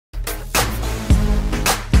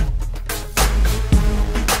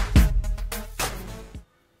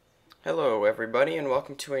Hello everybody and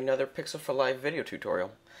welcome to another Pixel for Life video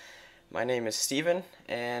tutorial. My name is Steven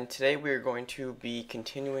and today we are going to be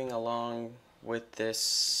continuing along with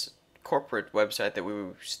this corporate website that we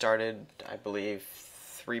started, I believe,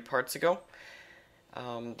 3 parts ago.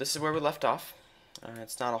 This is where we left off.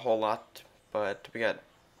 It's not a whole lot, but we got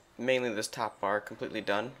mainly this top bar completely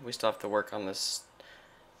done. We still have to work on this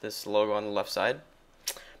logo on the left side.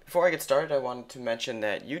 Before I get started, I wanted to mention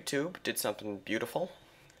that YouTube did something beautiful.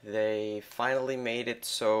 They finally made it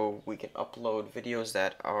so we can upload videos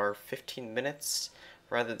that are 15 minutes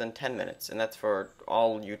rather than 10 minutes, and that's for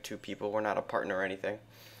all YouTube people. We're not a partner or anything,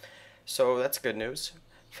 so that's good news.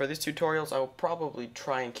 For these tutorials, I will probably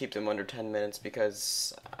try and keep them under 10 minutes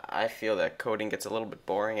because I feel that coding gets a little bit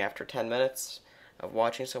boring after 10 minutes of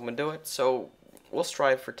watching someone do it, so we'll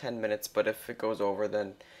strive for 10 minutes, but if it goes over,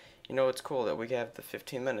 then you know it's cool that we have the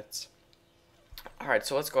 15 minutes. Alright,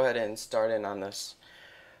 so let's go ahead and start in on this.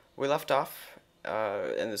 We left off,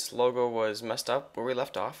 and this logo was messed up where we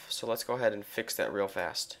left off, so let's go ahead and fix that real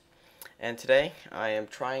fast. And today I am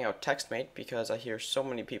trying out TextMate because I hear so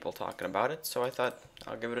many people talking about it, so I thought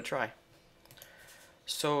I'll give it a try.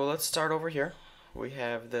 So let's start over here. We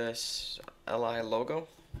have this LI logo,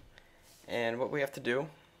 and what we have to do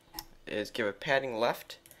is give it padding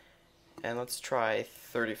left, and let's try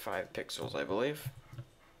 35 pixels, I believe.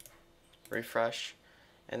 Refresh,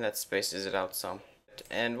 and that spaces it out some.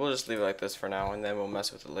 And we'll just leave it like this for now, and then we'll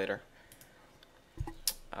mess with it later.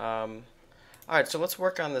 Alright, so let's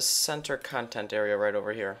work on the center content area right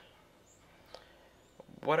over here.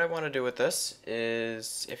 What I want to do with this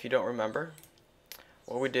is, if you don't remember,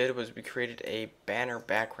 what we did was we created a banner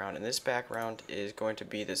background, and this background is going to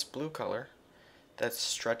be this blue color that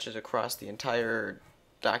stretches across the entire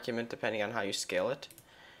document depending on how you scale it.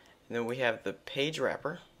 And then we have the page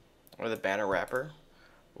wrapper, or the banner wrapper,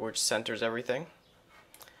 which centers everything.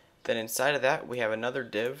 Then inside of that we have another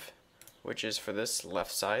div, which is for this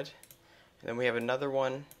left side, and then we have another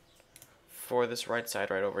one for this right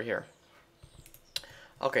side right over here.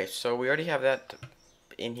 Okay, so we already have that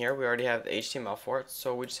in here. We already have the HTML for it,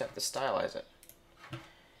 so we just have to stylize it.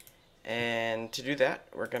 And to do that,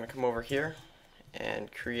 we're going to come over here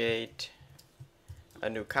and create a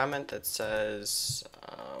new comment that says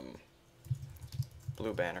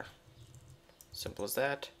blue banner. Simple as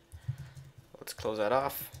that. Let's close that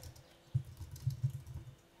off.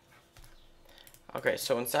 Okay,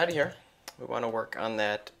 so inside of here, we want to work on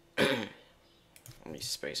that. Let me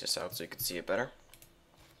space this out so you can see it better.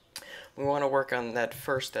 We want to work on that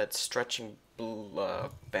first, that stretching blue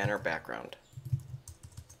banner background.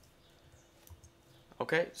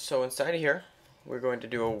 Okay, so inside of here, we're going to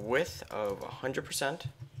do a width of 100%,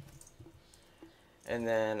 and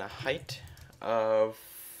then a height of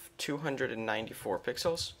 294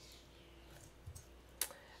 pixels.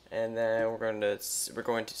 And then we're going to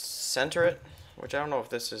center it, which I don't know if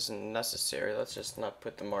this is necessary. Let's just not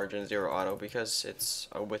put the margin 0 auto because it's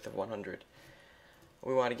a width of 100.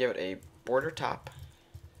 We want to give it a border top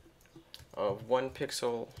of 1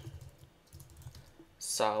 pixel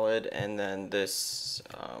solid, and then this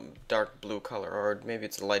dark blue color, or maybe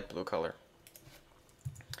it's a light blue color.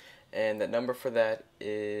 And the number for that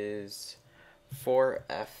is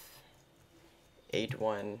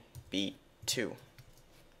 4F81B2.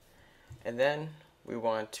 And then we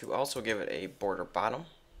want to also give it a border bottom,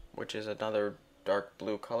 which is another dark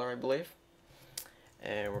blue color, I believe.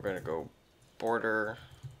 And we're going to go border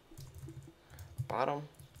bottom,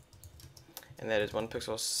 and that is 1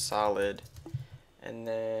 pixel solid, and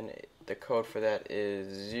then the code for that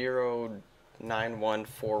is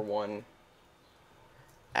 09141F.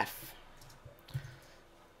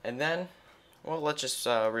 And then, well, let's just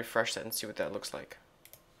refresh that and see what that looks like.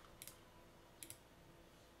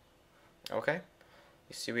 Okay,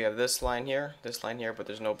 you see we have this line here, but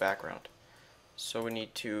there's no background. So we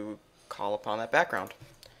need to call upon that background.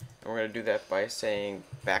 And we're going to do that by saying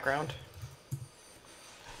background.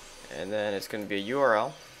 And then it's going to be a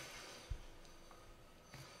URL.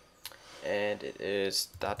 And it is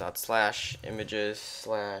 /images/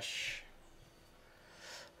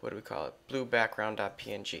 what do we call it? Blue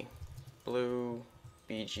background.png. Blue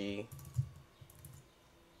bg.png.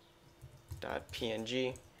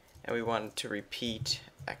 And we want to repeat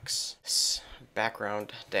x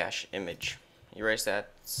background-image. Erase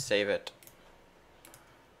that, save it,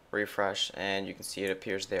 refresh, and you can see it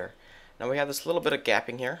appears there. Now we have this little bit of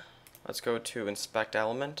gapping here. Let's go to inspect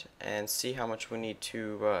element and see how much we need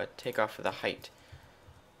to take off for the height.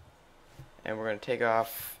 And we're going to take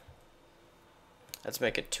off, let's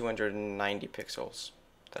make it 290 pixels.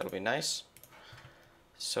 That'll be nice.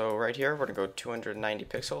 So right here we're going to go 290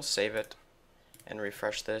 pixels, save it, and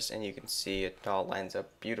refresh this, and you can see it all lines up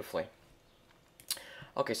beautifully.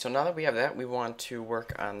 Okay, so now that we have that, we want to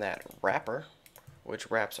work on that wrapper,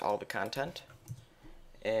 which wraps all the content.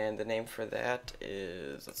 And the name for that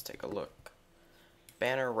is, let's take a look,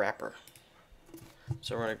 banner wrapper.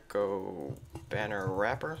 So we're going to go banner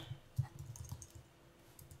wrapper,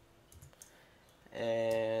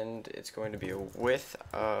 and it's going to be a width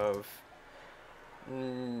of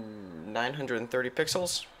 930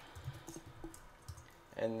 pixels,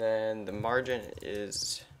 and then the margin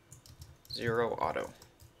is 0 auto.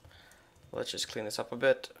 Let's just clean this up a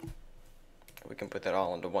bit. We can put that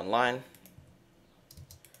all into one line.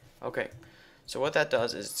 Okay, so what that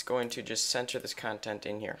does is it's going to just center this content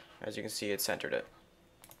in here. As you can see, it centered it.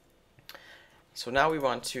 So now we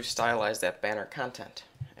want to stylize that banner content,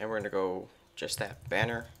 and we're going to go just that,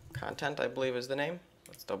 banner content, I believe is the name.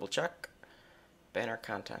 Let's double check. Banner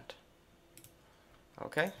content.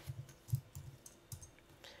 Okay.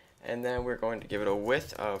 And then we're going to give it a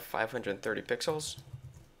width of 530 pixels.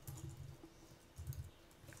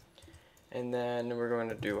 And then we're going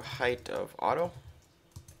to do height of auto.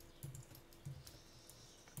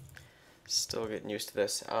 Still getting used to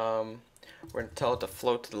this. We're going to tell it to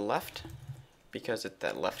float to the left because it's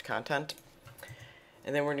that left content.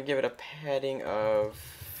 And then we're going to give it a padding of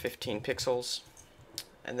 15 pixels.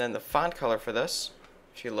 And then the font color for this,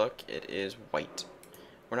 if you look, it is white.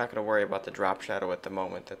 We're not going to worry about the drop shadow at the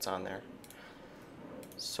moment that's on there.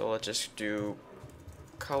 So let's just do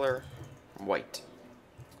color white.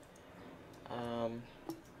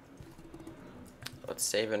 Let's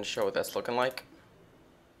save and show what that's looking like.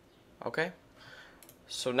 Okay,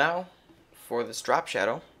 so now for this drop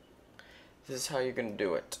shadow, this is how you're going to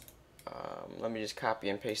do it. Let me just copy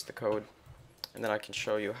and paste the code, and then I can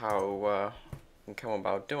show you how you can come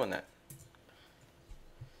about doing that.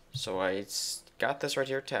 So I got this right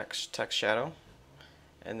here, text shadow,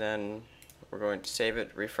 and then we're going to save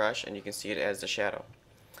it, refresh, and you can see it as the shadow.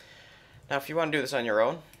 Now if you want to do this on your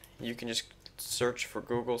own, you can just search for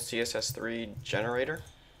Google CSS3 generator,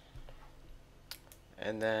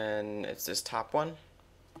 and then it's this top one,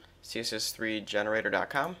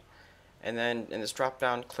 css3generator.com, and then in this drop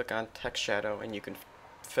down click on text shadow, and you can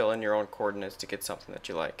fill in your own coordinates to get something that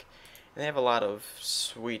you like. And they have a lot of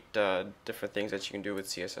sweet different things that you can do with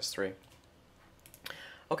CSS3.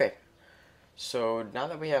 Okay, so now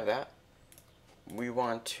that we have that, we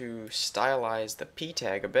want to stylize the P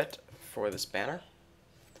tag a bit for this banner.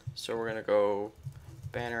 So we're going to go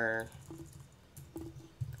banner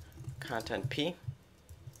content P,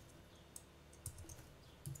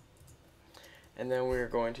 and then we're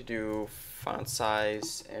going to do font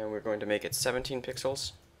size, and we're going to make it 17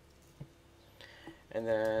 pixels, and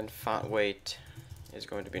then font weight is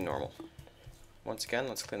going to be normal. Once again,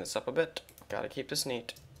 let's clean this up a bit. Gotta keep this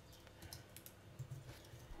neat.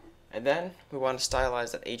 And then we want to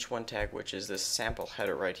stylize that H1 tag, which is this sample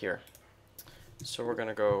header right here. So we're going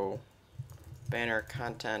to go banner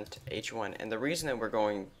content H1, and the reason that we're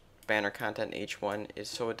going banner content H1 is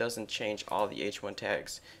so it doesn't change all the H1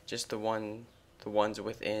 tags, just the ones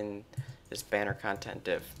within this banner content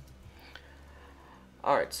div.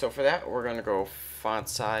 Alright, so for that we're going to go font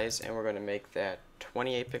size, and we're going to make that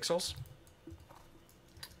 28 pixels.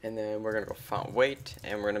 And then we're going to go font weight,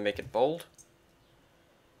 and we're going to make it bold.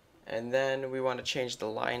 And then we want to change the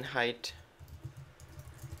line height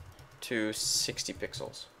to 60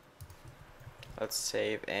 pixels. Let's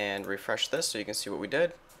save and refresh this so you can see what we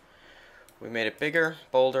did. We made it bigger,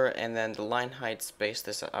 bolder, and then the line height spaced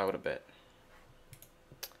this out a bit.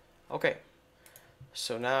 Okay,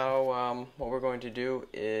 so now what we're going to do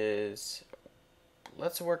is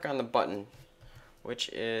let's work on the button, which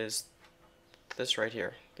is this right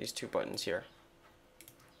here, these two buttons here.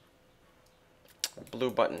 Blue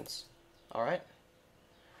buttons. Alright.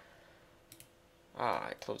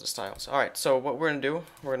 I closed the styles. Alright, so what we're going to do,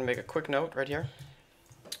 we're going to make a quick note right here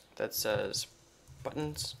that says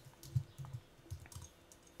buttons.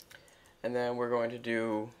 And then we're going to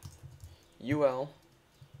do UL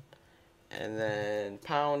and then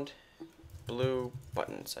pound blue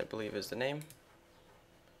buttons, I believe is the name.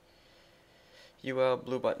 UL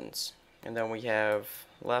blue buttons. And then we have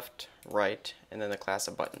left, right, and then the class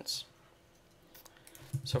of buttons.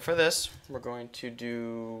 So for this, we're going to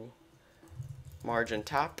do margin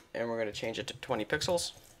top, and we're going to change it to 20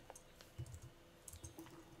 pixels.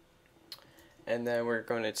 And then we're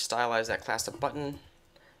going to stylize that class of button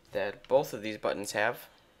that both of these buttons have.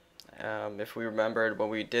 If we remembered when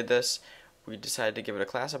we did this, we decided to give it a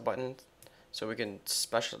class of button so we can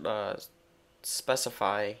specify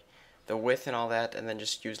the width and all that, and then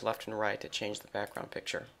just use left and right to change the background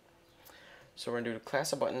picture. So we're going to do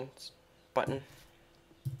class of buttons, button.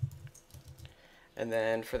 And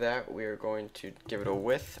then for that, we are going to give it a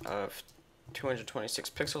width of 226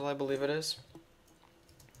 pixels, I believe it is.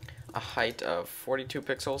 A height of 42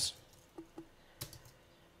 pixels.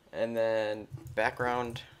 And then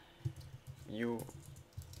background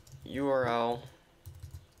URL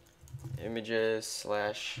images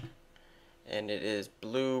slash, and it is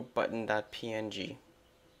blue button.png.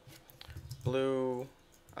 Blue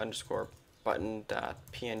underscore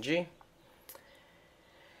button.png.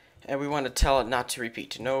 And we want to tell it not to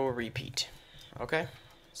repeat, no repeat. Okay,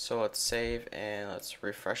 so let's save and let's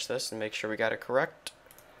refresh this and make sure we got it correct.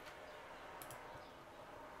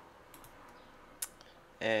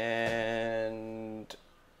 And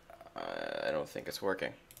I don't think it's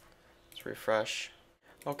working. Let's refresh.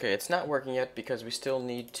 Okay, it's not working yet because we still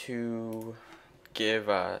need to give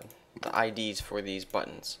the IDs for these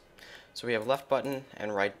buttons. So we have left button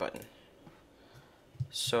and right button.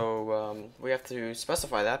 So we have to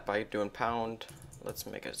specify that by doing pound. Let's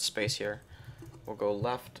make a space here. We'll go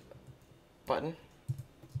left button.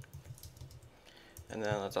 And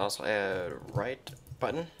then let's also add right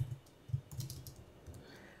button.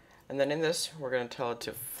 And then in this, we're going to tell it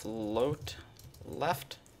to float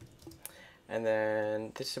left. And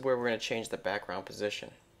then this is where we're going to change the background position.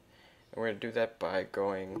 And we're going to do that by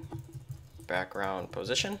going background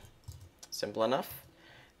position, simple enough,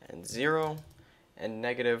 and 0 and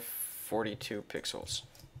negative 42 pixels.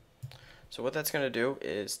 So what that's going to do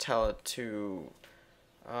is tell it to,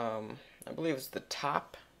 I believe it's the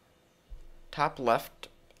top left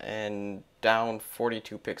and down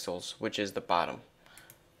 42 pixels, which is the bottom,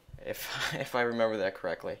 if I remember that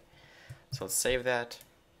correctly. So let's save that,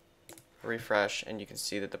 refresh, and you can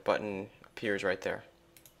see that the button appears right there.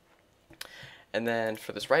 And then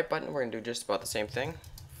for this right button, we're going to do just about the same thing.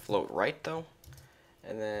 Float right though,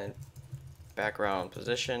 and then background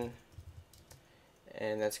position,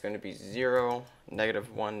 and that's going to be 0,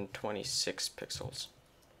 negative 126 pixels.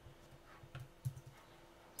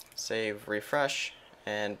 Save, refresh,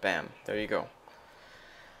 and bam, there you go.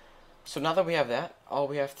 So now that we have that, all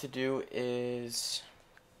we have to do is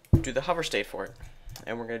do the hover state for it.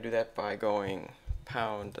 And we're going to do that by going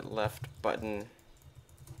pound left button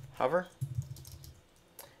hover.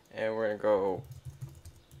 And we're going to go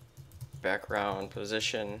background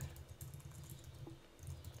position.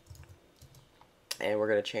 And we're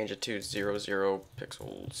going to change it to 0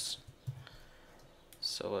 pixels.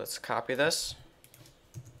 So let's copy this,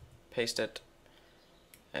 paste it,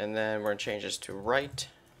 and then we're going to change this to right.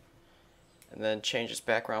 And then change its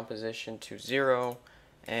background position to 0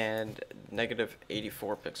 and negative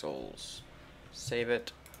 84 pixels. Save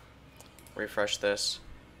it, refresh this,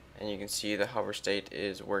 and you can see the hover state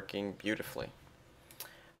is working beautifully.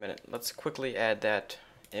 Let's quickly add that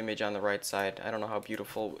image on the right side. I don't know how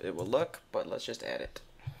beautiful it will look, but let's just add it.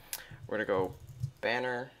 We're going to go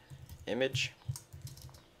banner image,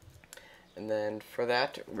 and then for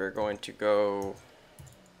that we're going to go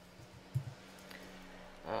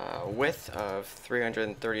width of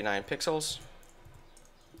 339 pixels,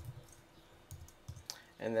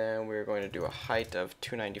 and then we're going to do a height of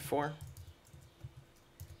 294,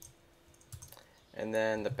 and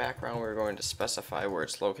then the background we're going to specify where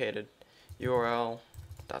it's located, URL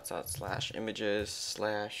 / images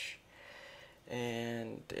slash,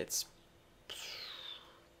 and it's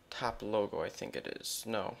top logo, I think it is.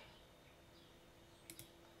 No,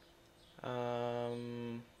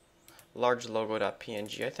 large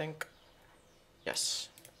logo.png, I think. Yes.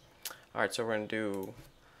 Alright, so we're going to do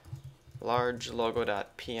large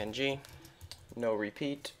logo.png, no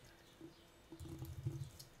repeat,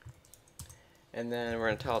 and then we're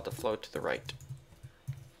going to tell it to float to the right.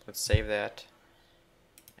 Let's save that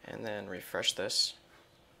and then refresh this.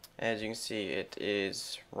 As you can see, it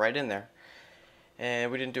is right in there.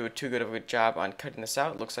 And we didn't do too good of a job on cutting this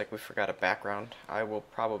out. It looks like we forgot a background. I will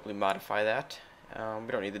probably modify that.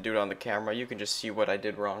 We don't need to do it on the camera. You can just see what I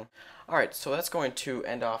did wrong. Alright, so that's going to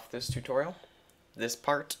end off this tutorial, this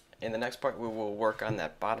part. In the next part, we will work on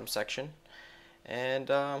that bottom section. And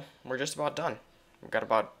we're just about done. We've got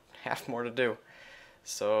about half more to do.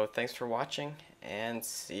 So thanks for watching, and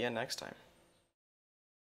see you next time.